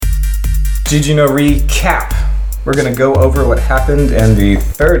ggnoRE recap. We're going to go over what happened in the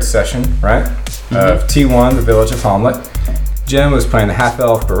third session, right? Of T1, the Village of Hommlet. Jim was playing the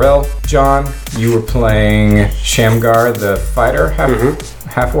half-elf Burrell. John, you were playing Shamgar, the fighter,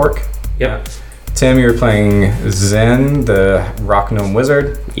 half-orc. Yep. Tim, you were playing Zen, the rock gnome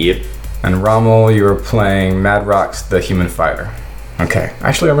wizard. Yep. And Rommel, you were playing Madrox, the human fighter. Okay,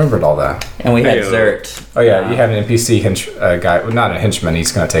 actually I remembered all that. And we had Zert. Oh yeah, you have an NPC guy, well, not a henchman,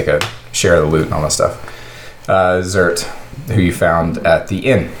 he's going to take a share of the loot and all that stuff. Zert, who you found at the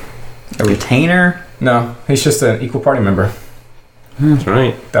inn. A retainer? No, he's just an equal party member. That's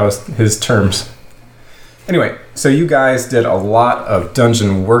right. That was his terms. Anyway, so you guys did a lot of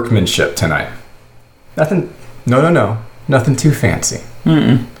dungeon workmanship tonight. Nothing too fancy.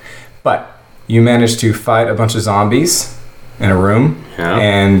 But you managed to fight a bunch of zombies in a room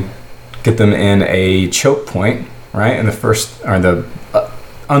and get them in a choke point, right? In the first, or the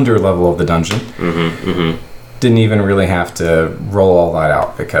under level of the dungeon. Didn't even really have to roll all that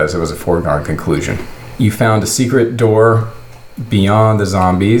out because it was a foregone conclusion. You found a secret door beyond the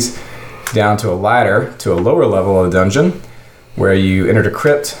zombies down to a ladder to a lower level of the dungeon where you entered a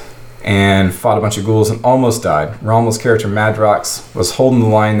crypt and fought a bunch of ghouls and almost died. Rommel's character Madrox was holding the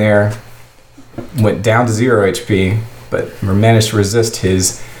line there, went down to 0 HP, but managed to resist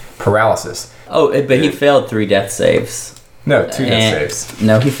his paralysis. Oh, but he failed 3 death saves. No, 2 death saves.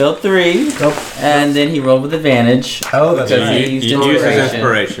 No, he failed 3. And then he rolled with advantage. Oh, that's because right. he used his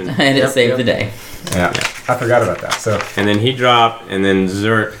inspiration. And it saved the day. Yeah, I forgot about that. So, And then he dropped, and then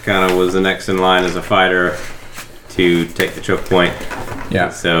Zert kind of was the next in line as a fighter to take the choke point. yeah.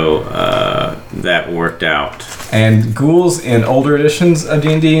 So that worked out. And ghouls in older editions of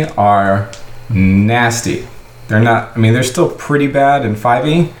D&D are nasty. They're not, I mean, they're still pretty bad in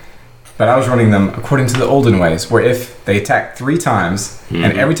 5e, but I was running them according to the olden ways, where if they attack 3 times,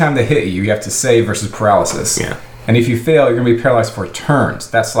 and every time they hit you, you have to save versus paralysis. Yeah. And if you fail, you're going to be paralyzed for turns.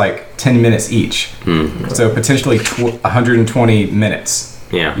 That's like 10 minutes each. So potentially 120 minutes.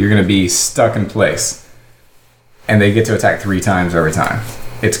 Yeah. You're going to be stuck in place. And they get to attack 3 times every time.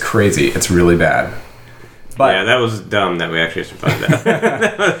 It's crazy. It's really bad. But yeah, that was dumb that we actually survived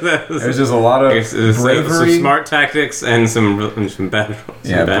that. there's just a lot of bravery. Some smart tactics and some bad.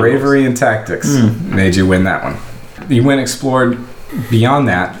 Bravery and tactics made you win that one. You went explored beyond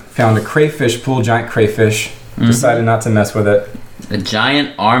that, found a crayfish pool, giant crayfish, decided not to mess with it. A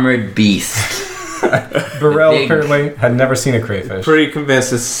giant armored beast. Burrell apparently had never seen a crayfish. Pretty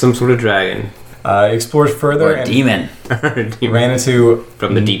convinced it's some sort of dragon. Explored further Or a demon. ran into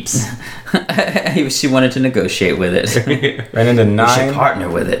From the deeps. She wanted to negotiate with it. ran into We should 9 partner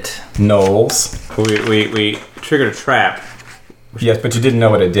with it. gnolls. We triggered a trap. Yes, but you didn't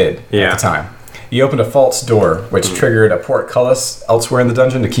know what it did at the time. You opened a false door, which triggered a portcullis elsewhere in the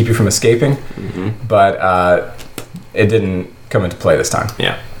dungeon to keep you from escaping, but it didn't come into play this time.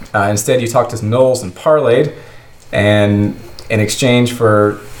 Yeah. Instead, you talked to gnolls and parlayed, and in exchange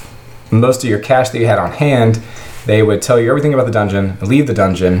for most of your cash that you had on hand, they would tell you everything about the dungeon, leave the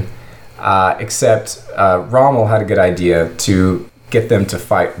dungeon, except Rommel had a good idea to get them to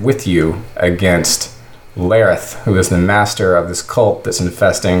fight with you against Lareth, who is the master of this cult that's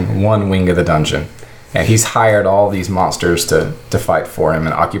infesting one wing of the dungeon. And he's hired all these monsters to fight for him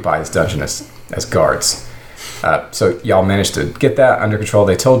and occupy his dungeon as guards. So y'all managed to get that under control.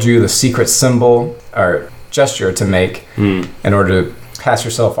 They told you the secret symbol or gesture to make in order to pass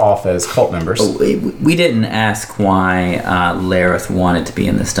yourself off as cult members. We didn't ask why Lareth wanted to be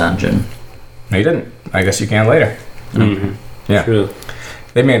in this dungeon. No, you didn't. I guess you can later. Yeah. True.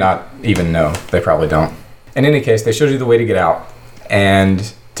 They may not even know. They probably don't. In any case, they showed you the way to get out.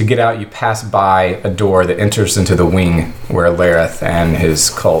 And to get out, you pass by a door that enters into the wing where Lareth and his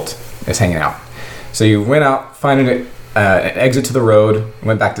cult is hanging out. So you went out, finding an exit to the road,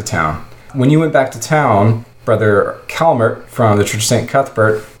 went back to town. When you went back to town, Brother Calmert from the Church of St.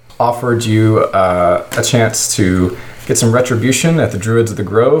 Cuthbert offered you a chance to get some retribution at the Druids of the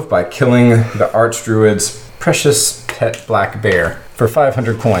Grove by killing the Archdruid's precious pet black bear for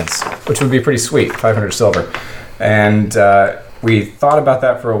 500 coins, which would be pretty sweet, 500 silver. And we thought about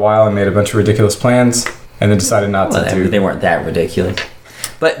that for a while and made a bunch of ridiculous plans, and then decided not to do. They weren't that ridiculous.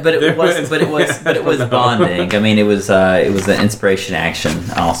 But it was bonding. I mean, it was an inspiration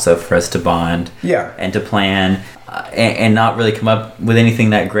action also for us to bond. Yeah. And to plan, and not really come up with anything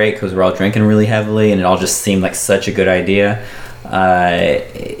that great because we're all drinking really heavily, and it all just seemed like such a good idea.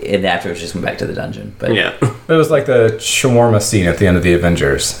 And afterwards, just went back to the dungeon. But yeah, it was like the shawarma scene at the end of the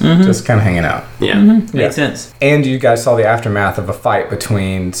Avengers, just kind of hanging out. Yeah, makes sense. And you guys saw the aftermath of a fight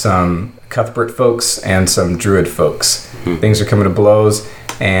between some Cuthbert folks and some Druid folks. Things are coming to blows.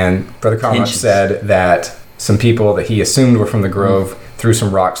 And Brother Carmuch said that some people that he assumed were from the Grove threw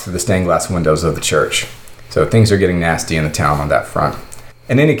some rocks through the stained glass windows of the church. So things are getting nasty in the town on that front.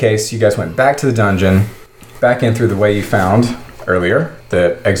 In any case, you guys went back to the dungeon, back in through the way you found earlier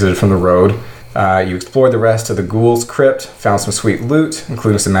that exited from the road. You explored the rest of the ghoul's crypt, found some sweet loot,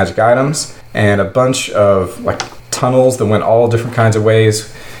 including some magic items, and a bunch of like tunnels that went all different kinds of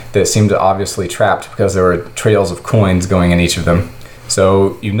ways that seemed obviously trapped because there were trails of coins going in each of them.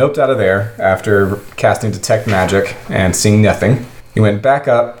 So you noped out of there after casting Detect Magic and seeing nothing. You went back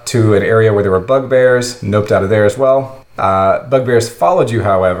up to an area where there were bugbears, noped out of there as well. Bugbears followed you,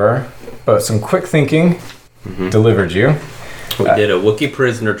 however, but some quick thinking delivered you. We did a Wookiee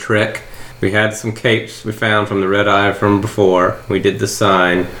prisoner trick. We had some capes we found from the Red Eye from before. We did the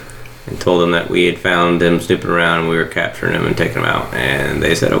sign and told them that we had found them snooping around and we were capturing them and taking them out. And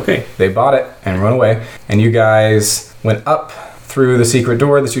they said, okay. They bought it and run away. And you guys went up through the secret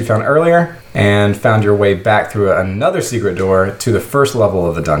door that you found earlier and found your way back through another secret door to the first level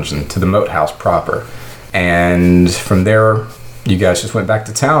of the dungeon, to the moat house proper. And from there, you guys just went back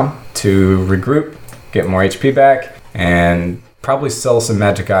to town to regroup, get more HP back, and probably sell some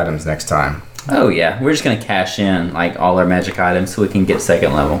magic items next time. Oh yeah, we're just gonna cash in like all our magic items so we can get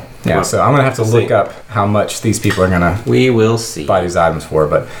second level. Yeah, so I'm gonna have to look up how much these people are gonna buy these items for,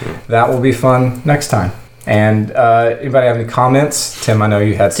 but that will be fun next time. And anybody have any comments? Tim, I know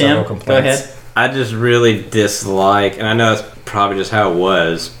you had several complaints. Go ahead. I just really dislike, and I know that's probably just how it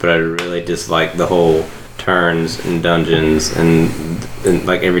was, but I really dislike the whole turns and dungeons and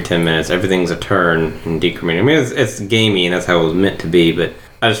like every 10 minutes everything's a turn and decrementing. I mean it's gamey and that's how it was meant to be, but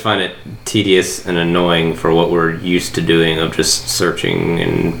I just find it tedious and annoying for what we're used to doing of just searching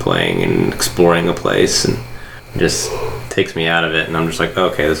and playing and exploring a place, and it just takes me out of it, and I'm just like,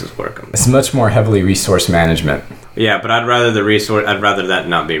 okay, this is working. It's much more heavily resource management. Yeah, but I'd rather that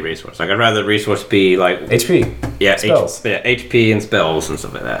not be resource. Like I'd rather the resource be like HP. Yeah, spells. HP and spells and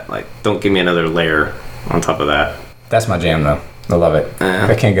stuff like that. Like don't give me another layer on top of that. That's my jam though. I love it.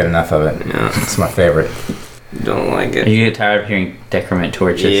 I can't get enough of it. Yeah. It's my favorite. Don't like it. You get tired of hearing decrement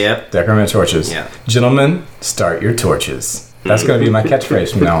torches. Yep. Decrement torches. Yeah. Gentlemen, start your torches. That's going to be my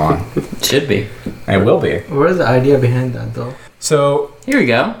catchphrase from now on. Should be. And it will be. What is the idea behind that though? So here we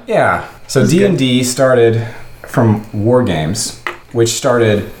go. Yeah. So D&D started from war games, which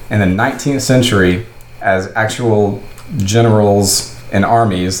started in the 19th century as actual generals and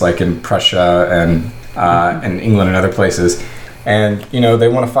armies, like in Prussia and England and other places. And, you know, they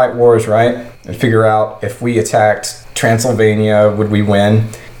want to fight wars, right? And figure out if we attacked Transylvania, would we win?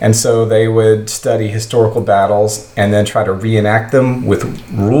 And so they would study historical battles and then try to reenact them with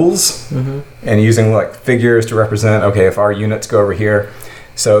rules and using like figures to represent, okay, if our units go over here.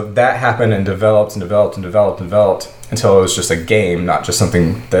 So that happened and developed until it was just a game, not just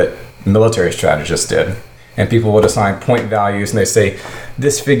something that military strategists did. And people would assign point values, and they say,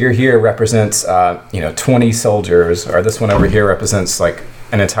 this figure here represents, 20 soldiers, or this one over here represents like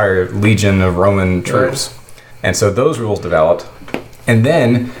an entire legion of Roman troops. Right. And so those rules developed. And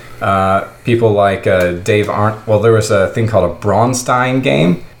then people like Dave Arndt, there was a thing called a Braunstein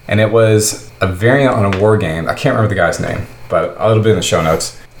game, and it was a variant on a war game. I can't remember the guy's name, but it'll be in the show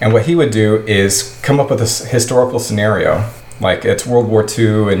notes. And what he would do is come up with a historical scenario. Like it's World War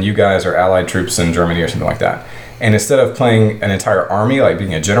II and you guys are Allied troops in Germany or something like that. And instead of playing an entire army, like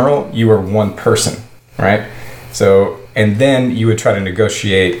being a general, you were one person, right? So, and then you would try to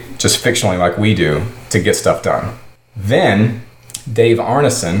negotiate just fictionally like we do to get stuff done. Then Dave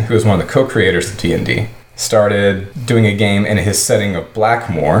Arneson, who is one of the co-creators of D&D, started doing a game in his setting of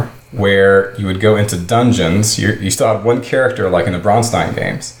Blackmoor where you would go into dungeons. You still had one character like in the Braunstein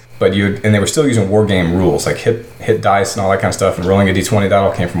games. But and they were still using war game rules, like hit dice and all that kind of stuff, and rolling a d20, that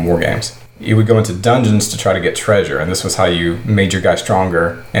all came from war games. You would go into dungeons to try to get treasure, and this was how you made your guy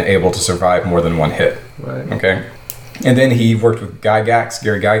stronger and able to survive more than one hit. Right. Okay? And then he worked with Gary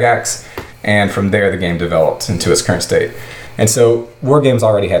Gygax, and from there the game developed into its current state. And so war games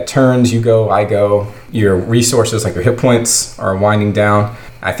already had turns, you go, I go, your resources, like your hit points, are winding down.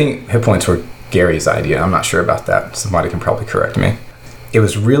 I think hit points were Gary's idea, I'm not sure about that. Somebody can probably correct me. It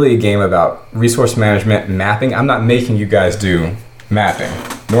was really a game about resource management, mapping. I'm not making you guys do mapping.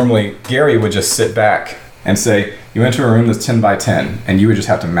 Normally, Gary would just sit back and say, you enter a room that's 10 by 10, and you would just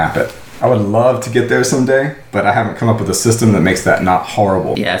have to map it. I would love to get there someday, but I haven't come up with a system that makes that not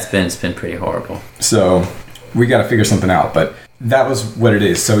horrible. Yeah, it's been pretty horrible. So we got to figure something out, but that was what it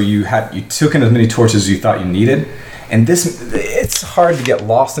is. So you took in as many torches as you thought you needed, and it's hard to get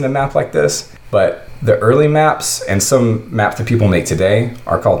lost in a map like this, but the early maps and some maps that people make today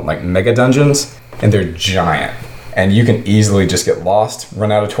are called like mega dungeons, and they're giant. and you can easily just get lost,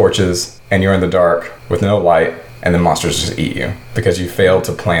 run out of torches, and you're in the dark with no light, and then monsters just eat you because you failed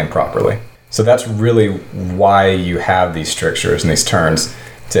to plan properly. So that's really why you have these strictures and these turns,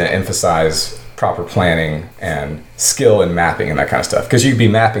 to emphasize proper planning and skill in mapping and that kind of stuff. Because you could be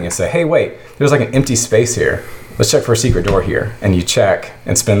mapping and say, hey, wait, there's like an empty space here. Let's check for a secret door here. And you check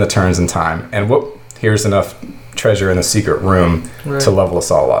and spend the turns and time. And whoop, here's enough treasure in the secret room to level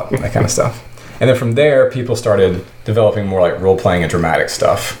us all up, that kind of stuff. And then from there, people started developing more like role-playing and dramatic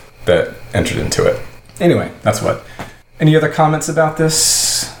stuff that entered into it. Anyway, that's what. Any other comments about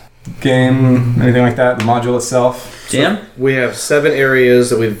this game? Anything like that? The module itself? Jim? We have 7 areas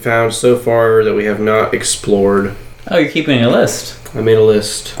that we've found so far that we have not explored. Oh, you're keeping a list. I made a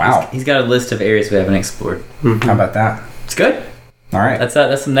list. Wow. He's got a list of areas we haven't explored. How about that? It's good. All right.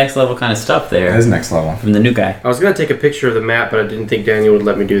 That's some next level kind of stuff there. That is next level. From the new guy. I was going to take a picture of the map, but I didn't think Daniel would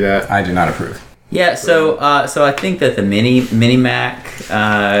let me do that. I do not approve. Yeah, so I think that the mini Mac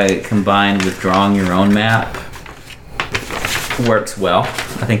combined with drawing your own map works well.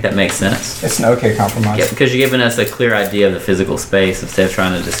 I think that makes sense. It's an okay compromise. Yeah, because you're giving us a clear idea of the physical space instead of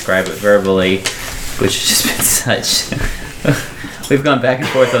trying to describe it verbally, which has just been such. We've gone back and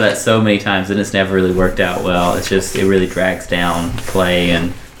forth on that so many times, and it's never really worked out well. It really drags down play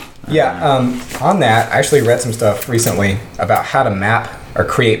and. On that, I actually read some stuff recently about how to map or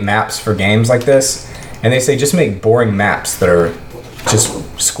create maps for games like this, and they say just make boring maps that are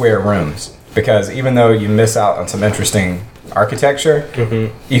just square rooms, because even though you miss out on some interesting architecture,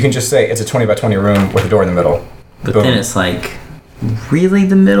 you can just say it's a 20 by 20 room with a door in the middle. But Boom. then it's like, really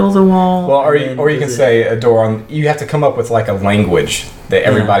the middle of the wall? Well, or you can say a door on. You have to come up with like a language that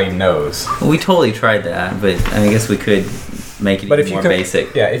everybody knows. Well, we totally tried that, but I guess we could make it more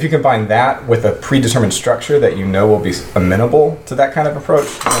basic. Yeah, if you combine that with a predetermined structure that you know will be amenable to that kind of approach,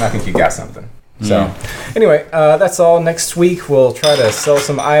 then I think you got something. So, anyway, that's all. Next week we'll try to sell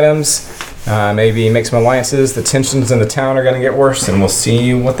some items, maybe make some alliances. The tensions in the town are going to get worse, and we'll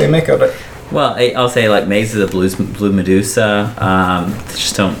see what they make of it. Well, I'll say like Maze of the Blue Medusa.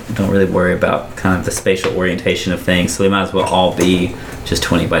 Just don't really worry about kind of the spatial orientation of things. So they might as well all be just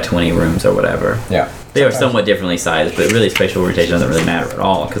 20 by 20 rooms or whatever. Yeah. They are somewhat differently sized, but really spatial orientation doesn't really matter at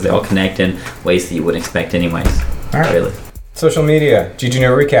all because they all connect in ways that you wouldn't expect anyways. All right. Really. Social media,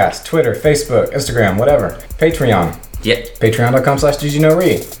 ggnoRE Recast, Twitter, Facebook, Instagram, whatever. Patreon. Yep.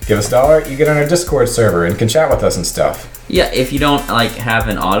 Patreon.com/ggnoRE. Give us $1, you get on our Discord server and can chat with us and stuff. Yeah, if you don't like have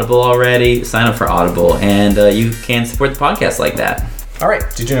an Audible already, sign up for Audible and you can support the podcast like that. All right,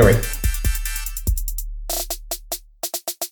 ggnoRE.